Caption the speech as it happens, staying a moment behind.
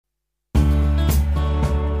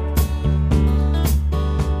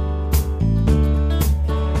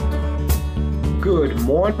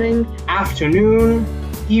morning, afternoon,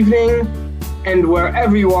 evening, and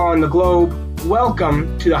wherever you are on the globe,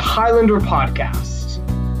 welcome to the Highlander Podcast.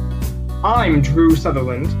 I'm Drew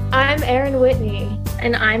Sutherland. I'm Erin Whitney.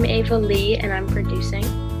 And I'm Ava Lee, and I'm producing.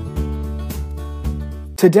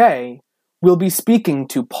 Today, we'll be speaking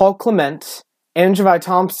to Paul Clement,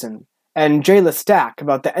 Thompson, and Jayla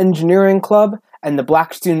about the engineering club and the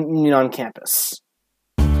Black Student Union on campus.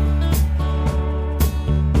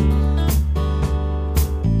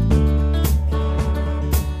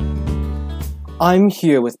 I'm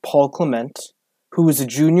here with Paul Clement, who is a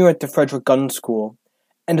junior at the Frederick Gun School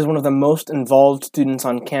and is one of the most involved students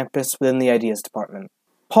on campus within the Ideas Department.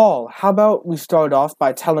 Paul, how about we start off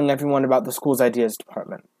by telling everyone about the school's Ideas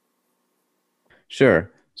Department? Sure.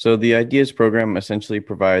 So the Ideas program essentially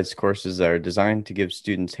provides courses that are designed to give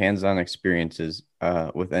students hands-on experiences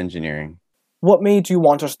with engineering. What made you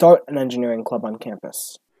want to start an engineering club on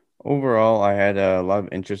campus? Overall, I had a lot of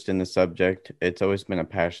interest in the subject. It's always been a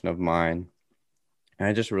passion of mine. And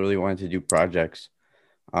I just really wanted to do projects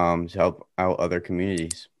to help out other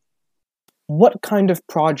communities. What kind of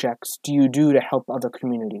projects do you do to help other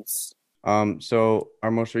communities? So our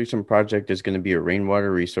most recent project is going to be a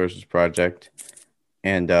rainwater resources project,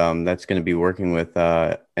 and that's going to be working with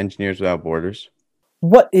Engineers Without Borders.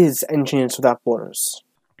 What is Engineers Without Borders?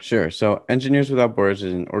 Sure. So Engineers Without Borders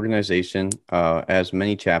is an organization, has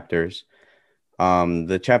many chapters.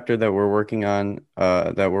 The chapter that we're working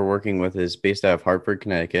with is based out of Hartford,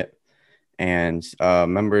 Connecticut, and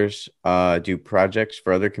members do projects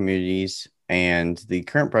for other communities. And the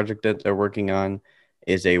current project that they're working on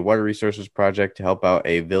is a water resources project to help out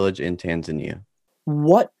a village in Tanzania.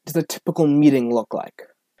 What does a typical meeting look like?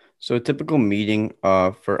 So a typical meeting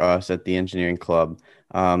for us at the engineering club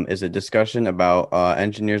is a discussion about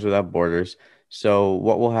Engineers Without Borders. So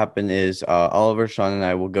what will happen is Oliver, Sean, and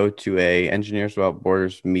I will go to a Engineers Without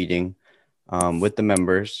Borders meeting with the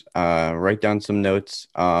members, write down some notes,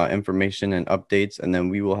 information, and updates, and then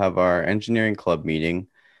we will have our engineering club meeting.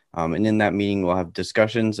 And in that meeting, we'll have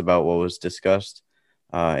discussions about what was discussed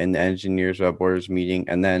in the Engineers Without Borders meeting,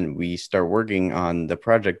 and then we start working on the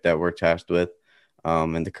project that we're tasked with.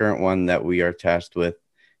 And the current one that we are tasked with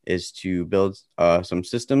is to build some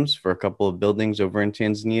systems for a couple of buildings over in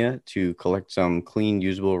Tanzania to collect some clean,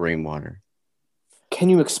 usable rainwater. Can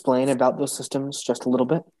you explain about those systems just a little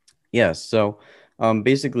bit? Yes. So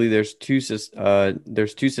basically, there's two systems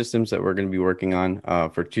that we're going to be working on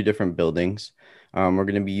for two different buildings. We're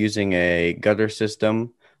going to be using a gutter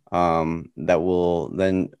system that will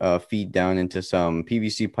then feed down into some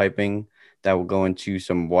PVC piping that will go into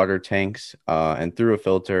some water tanks and through a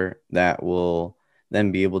filter that will then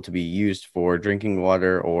be able to be used for drinking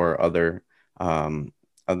water or other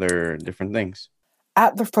different things.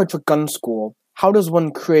 At the Frederick Gun School, how does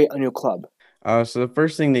one create a new club? So the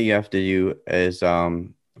first thing that you have to do is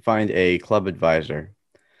find a club advisor.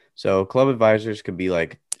 So club advisors could be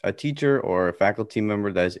like a teacher or a faculty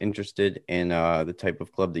member that is interested in the type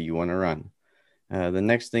of club that you want to run. The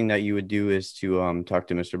next thing that you would do is to talk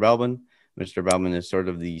to Mr. Balbin. Mr. Balbin is sort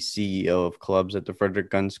of the CEO of clubs at the Frederick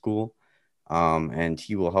Gun School. And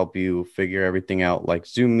he will help you figure everything out, like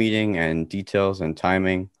Zoom meeting and details and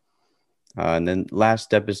timing. And then last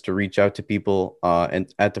step is to reach out to people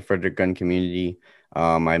at the Frederick Gun community.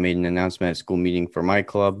 I made an announcement at school meeting for my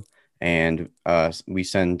club, and we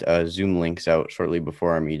send Zoom links out shortly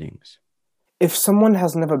before our meetings. If someone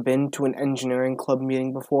has never been to an engineering club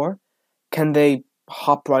meeting before, can they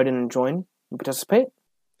hop right in and join and participate?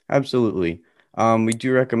 Absolutely. We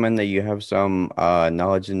do recommend that you have some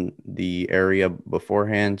knowledge in the area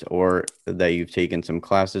beforehand or that you've taken some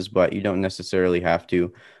classes, but you don't necessarily have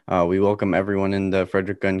to. We welcome everyone in the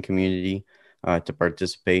Frederick Gun community to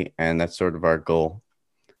participate, and that's sort of our goal.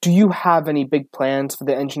 Do you have any big plans for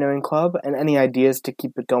the engineering club and any ideas to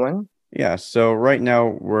keep it going? Yeah, so right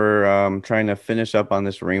now we're trying to finish up on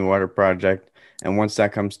this rainwater project, and once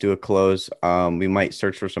that comes to a close, we might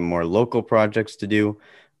search for some more local projects to do.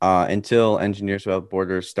 Until Engineers Without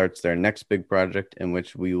Borders starts their next big project, in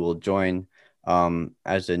which we will join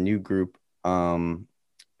as a new group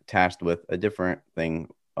tasked with a different thing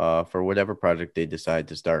for whatever project they decide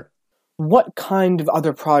to start. What kind of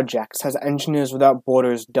other projects has Engineers Without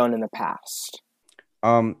Borders done in the past?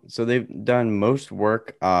 So they've done most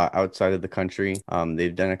work outside of the country.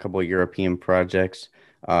 They've done a couple of European projects.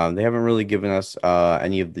 They haven't really given us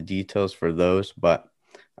any of the details for those, but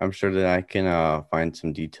I'm sure that I can find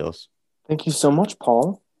some details. Thank you so much,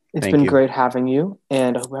 Paul. It's been great having you,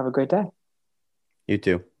 and I hope you have a great day. You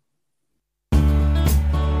too.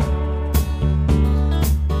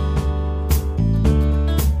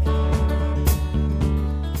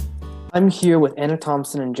 I'm here with Anna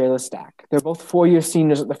Thompson and Jayla Stack. They're both four-year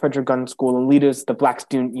seniors at the Frederick Gun School and leaders of the Black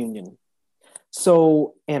Student Union.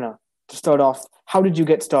 So, Anna, to start off, how did you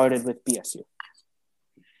get started with BSU?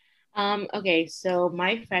 Okay, so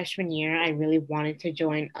my freshman year, I really wanted to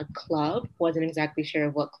join a club. Wasn't exactly sure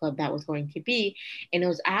what club that was going to be. And it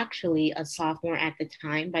was actually a sophomore at the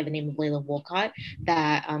time by the name of Layla Wolcott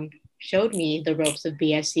that showed me the ropes of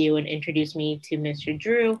BSU and introduced me to Mr.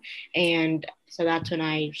 Drew. And so that's when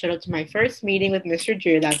I showed up to my first meeting with Mr.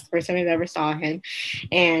 Drew. That's the first time I've ever saw him.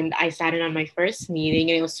 And I sat in on my first meeting,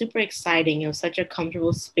 and it was super exciting. It was such a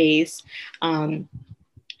comfortable space.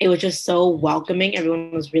 It was just so welcoming.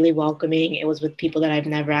 Everyone was really welcoming. It was with people that I've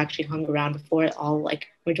never actually hung around before, all like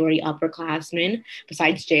majority upperclassmen.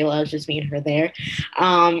 Besides Jayla, it was just me and her there.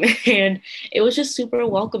 And it was just super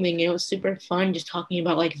welcoming. It was super fun just talking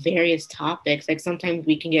about like various topics. Like sometimes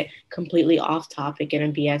we can get completely off topic in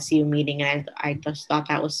a BSU meeting. And I just thought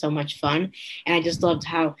that was so much fun. And I just loved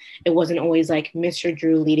how it wasn't always like Mr.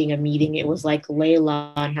 Drew leading a meeting. It was like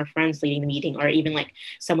Layla and her friends leading the meeting, or even like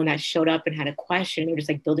someone that showed up and had a question. They were just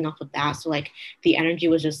like building off of that. So like the energy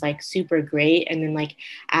was just like super great. And then like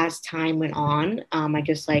as time went on, I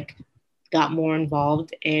just like got more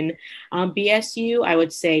involved in BSU. I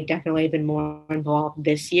would say definitely been more involved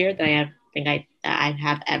this year than I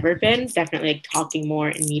have ever been. Definitely like talking more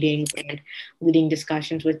in meetings and leading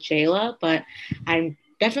discussions with Jayla. But I'm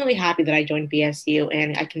definitely happy that I joined BSU,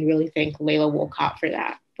 and I can really thank Layla Wolcott for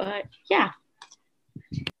that. But yeah.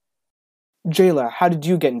 Jayla, how did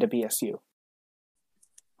you get into BSU?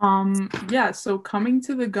 So coming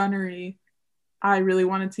to the gunnery, I really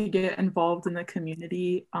wanted to get involved in the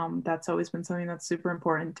community. That's always been something that's super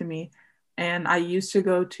important to me. And I used to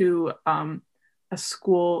go to a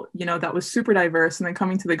school, that was super diverse. And then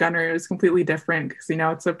coming to the gunnery, it was completely different because,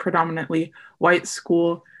 it's a predominantly white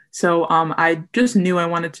school. So I just knew I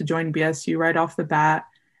wanted to join BSU right off the bat.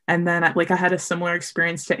 And then I had a similar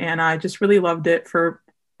experience to Anna. I just really loved it for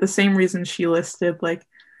the same reasons she listed. Like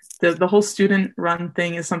the whole student run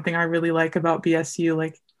thing is something I really like about BSU.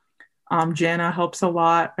 Like Jana helps a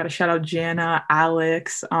lot. Got to shout out Jana,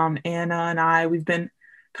 Alex, Anna, and we've been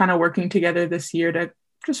kind of working together this year to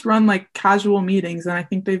just run like casual meetings. And I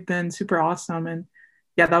think they've been super awesome. And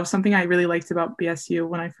yeah, that was something I really liked about BSU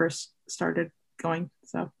when I first started going.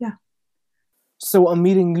 So yeah. So a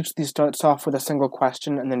meeting usually starts off with a single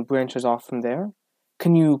question and then branches off from there.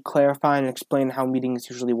 Can you clarify and explain how meetings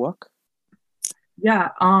usually work? Yeah.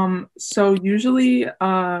 So usually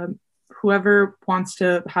whoever wants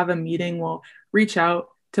to have a meeting will reach out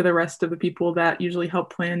to the rest of the people that usually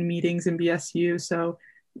help plan meetings in BSU. So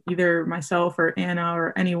either myself or Anna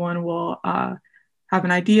or anyone will have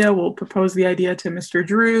an idea. We'll propose the idea to Mr.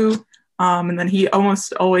 Drew. And then he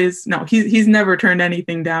almost always, he's never turned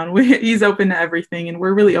anything down. He's open to everything, and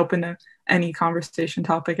we're really open to any conversation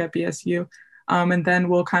topic at BSU. And then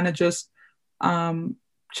we'll kind of just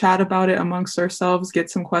chat about it amongst ourselves,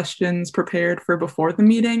 get some questions prepared for before the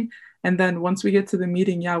meeting. And then once we get to the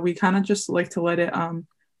meeting, we kind of just like to let it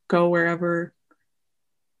go wherever.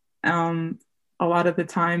 A lot of the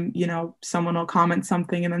time, someone will comment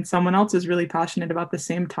something and then someone else is really passionate about the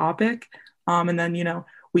same topic. And then,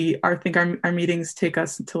 I think our meetings take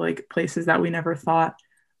us to like places that we never thought.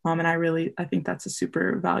 And I think that's a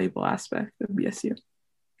super valuable aspect of BSU.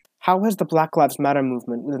 How has the Black Lives Matter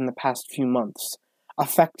movement within the past few months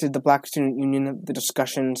affected the Black Student Union, the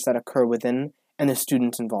discussions that occur within, and the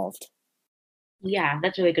students involved? Yeah,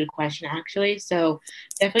 that's a really good question, actually. So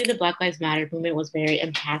definitely the Black Lives Matter movement was very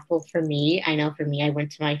impactful for me. I know for me, I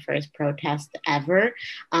went to my first protest ever,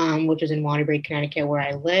 which was in Waterbury, Connecticut, where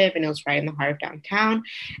I live, and it was right in the heart of downtown.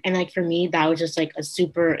 And like for me, that was just like a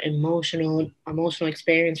super emotional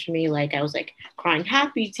experience for me. Like I was like crying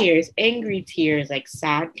happy tears, angry tears, like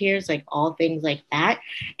sad tears, like all things like that.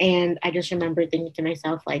 And I just remember thinking to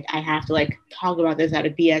myself, like, I have to like talk about this at a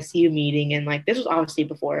BSU meeting. And like this was obviously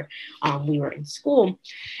before we were in school.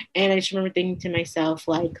 And I just remember thinking to myself,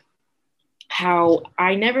 like, how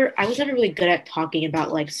I was never really good at talking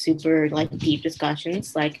about like super like deep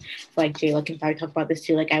discussions. Like Jayla can probably talk about this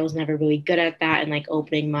too. Like I was never really good at that and like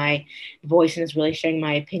opening my voice and just really sharing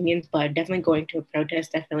my opinions. But definitely going to a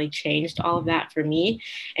protest definitely changed all of that for me.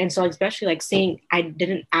 And so especially like I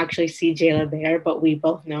didn't actually see Jayla there, but we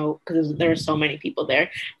both know because there were so many people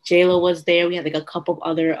there. Jayla was there. We had like a couple of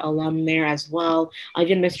other alum there as well.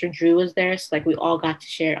 Even Mr. Drew was there. So like we all got to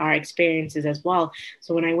share our experiences as well.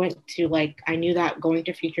 So when I went to like I knew that going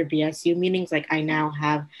to future BSU meetings, like I now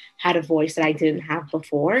have had a voice that I didn't have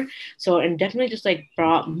before. So, and definitely just like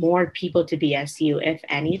brought more people to BSU, if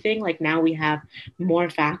anything. Like now we have more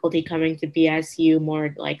faculty coming to BSU,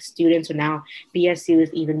 more like students. So now BSU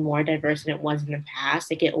is even more diverse than it was in the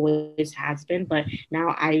past. Like it always has been, but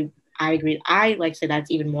now I agree. I like say that's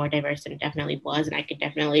even more diverse than it definitely was. And I could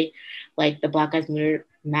definitely like the Black Lives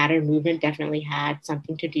Matter movement definitely had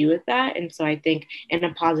something to do with that. And so I think in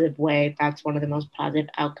a positive way, that's one of the most positive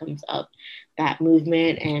outcomes of that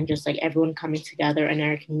movement, and just like everyone coming together in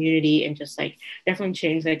our community and just like definitely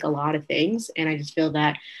changed like a lot of things. And I just feel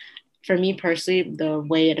that for me personally, the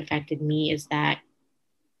way it affected me is that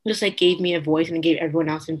just like gave me a voice and it gave everyone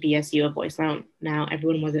else in BSU a voice. Now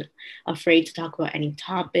everyone wasn't afraid to talk about any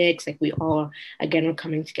topics. Like we all, again, were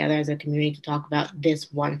coming together as a community to talk about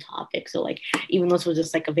this one topic. So like, even though this was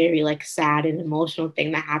just like a very like sad and emotional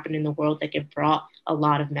thing that happened in the world, like it brought a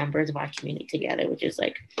lot of members of our community together, which is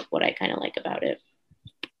like what I kind of like about it.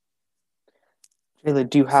 Jayla,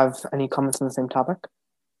 do you have any comments on the same topic?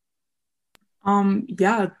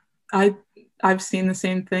 Yeah, I've seen the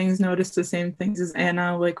same things, noticed the same things as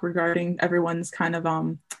Anna, like regarding everyone's kind of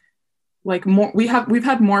like more we've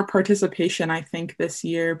had more participation, I think, this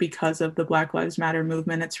year because of the Black Lives Matter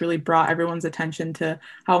movement. It's really brought everyone's attention to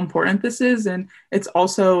how important this is, and it's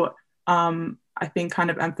also I think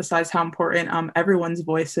kind of emphasized how important everyone's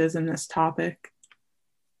voice is in this topic.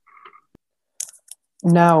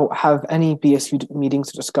 Now, have any BSU meetings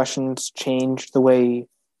or discussions changed the way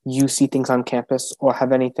you see things on campus, or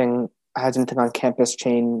has anything on campus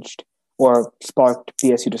changed or sparked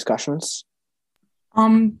BSU discussions?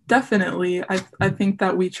 Definitely. I think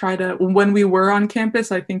that we try to, when we were on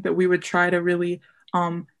campus, I think that we would try to really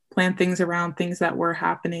plan things around things that were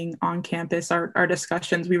happening on campus. Our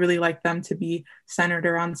discussions, we really like them to be centered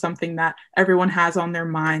around something that everyone has on their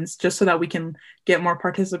minds, just so that we can get more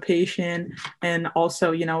participation and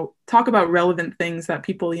also, talk about relevant things that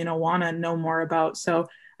people, want to know more about. So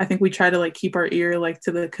I think we try to like keep our ear like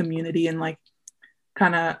to the community and like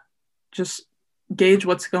kind of just gauge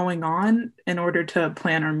what's going on in order to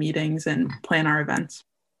plan our meetings and plan our events.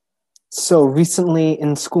 So recently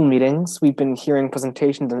in school meetings, we've been hearing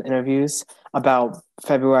presentations and interviews about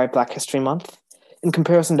February Black History Month. In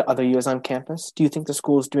comparison to other years on campus, do you think the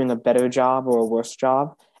school is doing a better job or a worse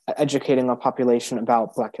job at educating our population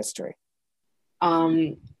about Black history?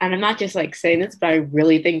 And I'm not just like saying this, but I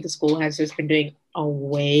really think the school has just been doing a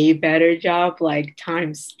way better job, like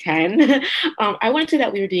times 10. I wouldn't say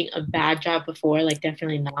that we were doing a bad job before, like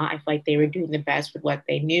definitely not. I feel like they were doing the best with what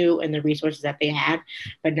they knew and the resources that they had.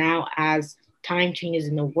 But now as time changes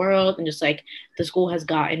in the world and just like the school has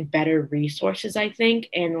gotten better resources, I think,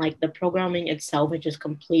 and like the programming itself has just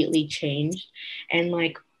completely changed. And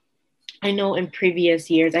like, I know in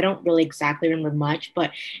previous years, I don't really exactly remember much,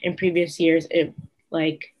 but in previous years, it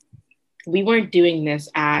like we weren't doing this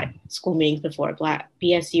at school meetings before.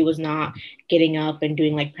 BSU was not getting up and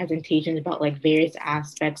doing like presentations about like various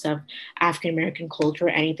aspects of African American culture or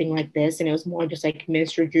anything like this. And it was more just like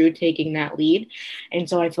Mr. Drew taking that lead. And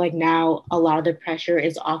so I feel like now a lot of the pressure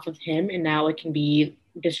is off of him, and now it can be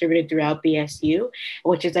distributed throughout BSU,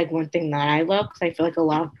 which is like one thing that I love, because I feel like a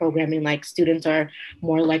lot of programming, like students are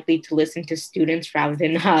more likely to listen to students rather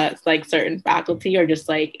than like certain faculty, or just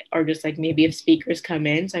like maybe if speakers come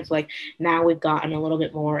in. So I feel like now we've gotten a little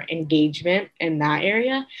bit more engagement in that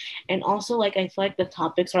area. And also like I feel like the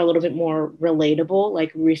topics are a little bit more relatable.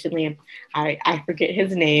 Like recently, I forget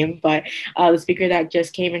his name, but the speaker that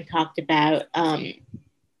just came and talked about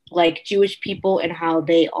like Jewish people and how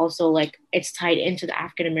they also like it's tied into the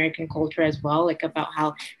African American culture as well, like about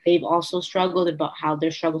how they've also struggled, about how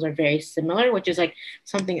their struggles are very similar, which is like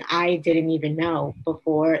something I didn't even know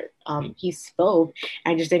before he spoke.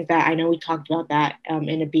 I just think that I know we talked about that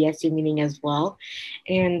in a BSU meeting as well.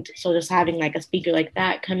 And so just having like a speaker like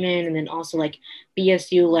that come in, and then also like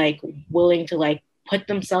BSU like willing to like put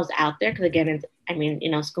themselves out there, because again,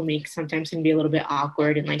 school meetings sometimes can be a little bit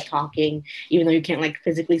awkward and like talking, even though you can't like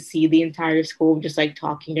physically see the entire school, just like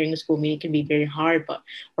talking during the school meeting can be very hard, but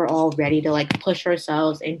we're all ready to like push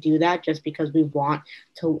ourselves and do that just because we want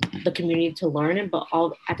the community to learn, and but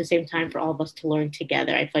all at the same time for all of us to learn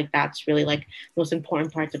together. I feel like that's really like the most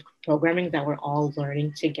important parts of programming, that we're all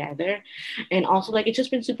learning together. And also like it's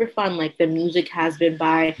just been super fun. Like the music has been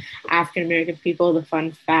by African American people, the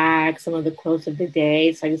fun facts, some of the quotes of the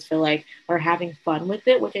day. So I just feel like we're having fun with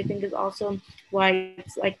it, which I think is also why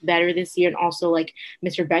it's like better this year. And also like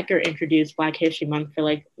Mr. Becker introduced Black History Month for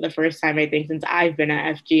like the first time I think since I've been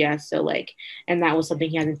at FGS. So like, and that was something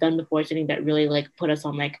he hasn't done before. So I think that really like put us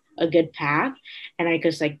on like a good path, and I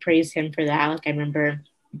just like praise him for that. Like I remember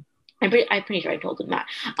I'm pretty sure I told him that.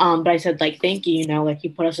 But I said, like, thank you, like, he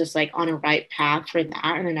put us just, like, on a right path for that.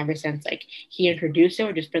 And then ever since, like, he introduced it,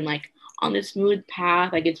 we've just been, like, on this smooth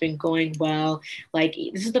path. Like, it's been going well. Like,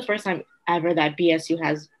 this is the first time ever that BSU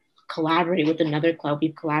has collaborated with another club.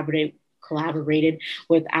 We've collaborated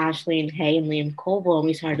with Ashley and Hay and Liam Colville, and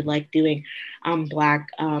we started, like, doing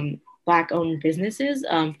Black-owned businesses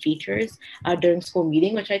features during school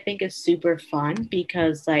meeting, which I think is super fun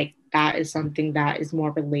because, like, that is something that is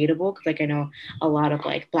more relatable because, like, I know a lot of,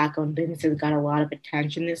 like, Black-owned businesses got a lot of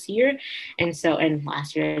attention this year and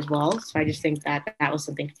last year as well. So I just think that that was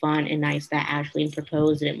something fun and nice that Ashley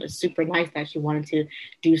proposed, and it was super nice that she wanted to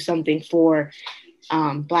do something for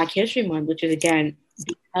Black History Month, which is, again,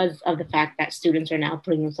 because of the fact that students are now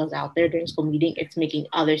putting themselves out there during school meeting, it's making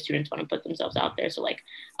other students want to put themselves out there. So, like,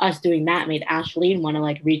 us doing that made Ashley want to,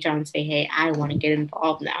 like, reach out and say, hey, I want to get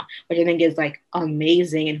involved now, which I think is, like,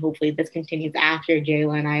 amazing. And hopefully this continues after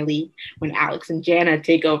Jayla and I leave, when Alex and Jana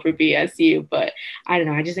take over BSU. But I don't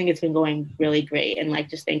know, I just think it's been going really great. And, like,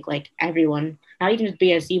 just think, like, everyone, not even just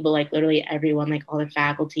BSU, but, like, literally everyone, like, all the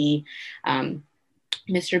faculty,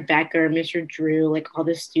 Mr. Becker, Mr. Drew, like, all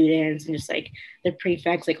the students, and just, like, the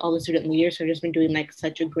prefects, like, all the student leaders have just been doing, like,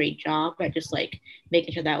 such a great job at just, like,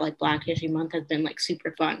 making sure that, like, Black History Month has been, like,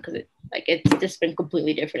 super fun because it's just been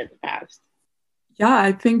completely different in the past. Yeah,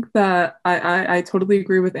 I think that I totally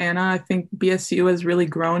agree with Anna. I think BSU has really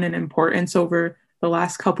grown in importance over the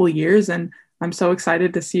last couple years, and I'm so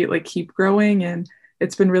excited to see it, like, keep growing. And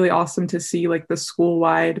it's been really awesome to see, like, the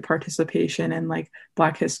school-wide participation in, like,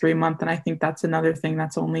 Black History Month. And I think that's another thing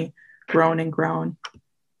that's only grown and grown.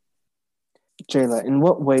 Jayla, in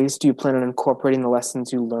what ways do you plan on incorporating the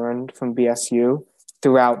lessons you learned from BSU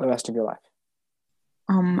throughout the rest of your life?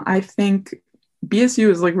 I think BSU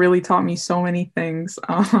has, like, really taught me so many things.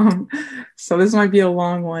 So this might be a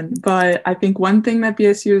long one, but I think one thing that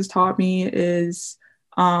BSU has taught me is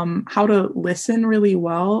how to listen really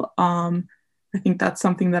well. I think that's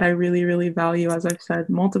something that I really, really value, as I've said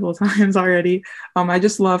multiple times already. I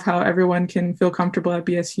just love how everyone can feel comfortable at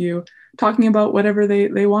BSU talking about whatever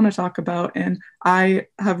they want to talk about. And I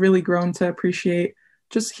have really grown to appreciate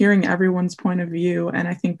just hearing everyone's point of view. And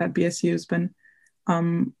I think that BSU has been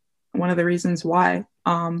one of the reasons why.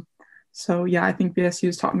 So yeah, I think BSU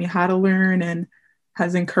has taught me how to learn and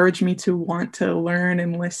has encouraged me to want to learn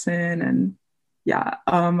and listen. And yeah,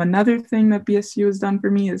 another thing that BSU has done for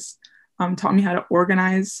me is taught me how to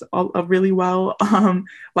organize really well.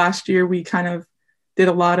 Last year, we kind of did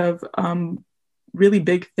a lot of really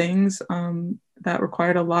big things that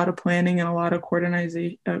required a lot of planning and a lot of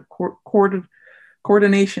coordination.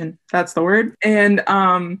 That's the word. And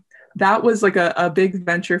that was, like, a big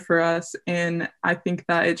venture for us. And I think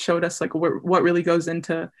that it showed us, like, what really goes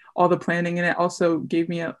into all the planning. And it also gave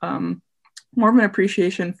me more of an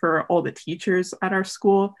appreciation for all the teachers at our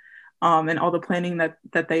school. And all the planning that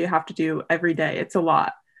they have to do every day. It's a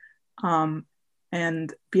lot.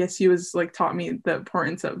 And BSU has, like, taught me the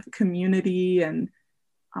importance of community and,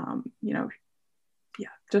 yeah,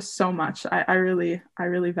 just so much. I really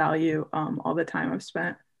value all the time I've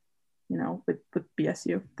spent, with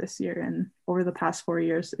BSU this year and over the past 4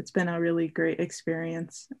 years. It's been a really great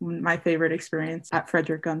experience. My favorite experience at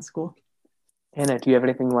Frederick Gun School. Hannah, do you have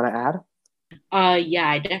anything you want to add? Yeah,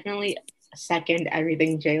 I definitely second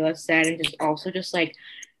everything Jayla said, and just also just, like,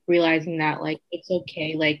 realizing that, like, it's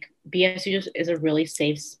okay, like, BSU just is a really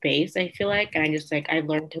safe space, I feel like. And I just, like, I've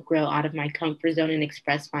learned to grow out of my comfort zone and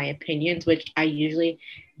express my opinions, which I usually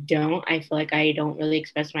don't. I feel like I don't really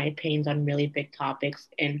express my opinions on really big topics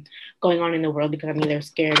and going on in the world because I'm either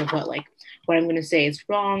scared of what I'm going to say is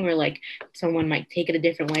wrong, or, like, someone might take it a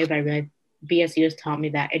different way. But I realize BSU has taught me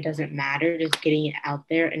that it doesn't matter, just getting it out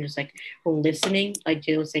there and just, like, listening. Like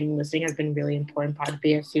Jay was saying, listening has been really important part of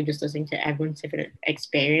BSU, just listening to everyone's different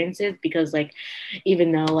experiences. Because, like,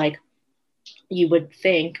 even though, like, you would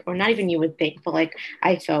think, or not even you would think, but, like,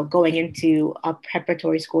 I felt going into a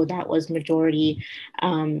preparatory school that was majority,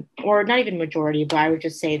 or not even majority, but I would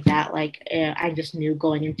just say that, like, I just knew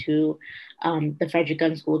going into the Frederick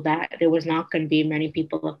Gun School that there was not going to be many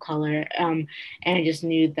people of color. And I just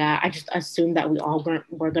knew that, I just assumed that we all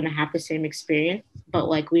were going to have the same experience, but,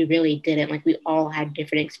 like, we really didn't. Like, we all had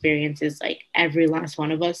different experiences, like, every last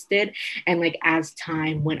one of us did. And, like, as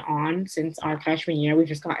time went on, since our freshman year, we've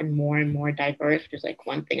just gotten more and more diverse, which is, like,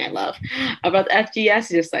 one thing I love about the FGS,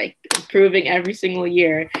 just, like, improving every single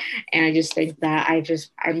year. And I just think that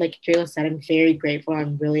I'm like Jayla said, I'm very grateful.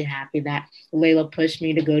 I'm really happy that Layla pushed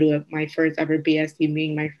me to go to my first ever BSU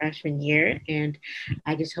meeting my freshman year. And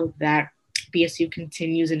I just hope that BSU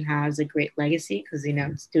continues and has a great legacy because, you know,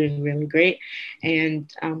 it's doing really great.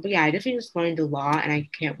 And, but yeah, I definitely just learned a lot, and I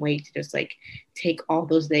can't wait to just like take all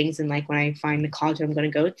those things and like when I find the college I'm going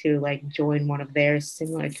to go to, like join one of their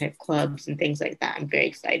similar type clubs and things like that. I'm very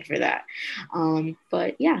excited for that.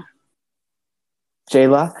 But yeah.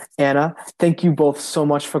 Jayla, Anna, thank you both so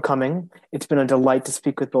much for coming. It's been a delight to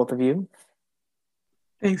speak with both of you.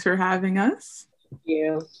 Thanks for having us. Thank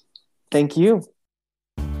you. Thank you.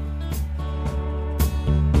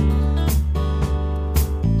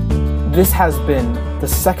 This has been the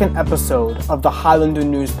second episode of the Highlander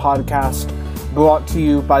News Podcast, brought to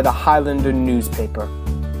you by the Highlander newspaper.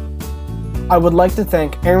 I would like to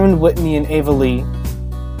thank Aaron Whitney and Ava Lee,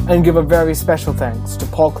 and give a very special thanks to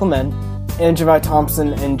Paul Clement,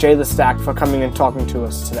 Thompson, and Jayla for coming and talking to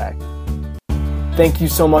us today. Thank you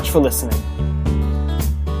so much for listening.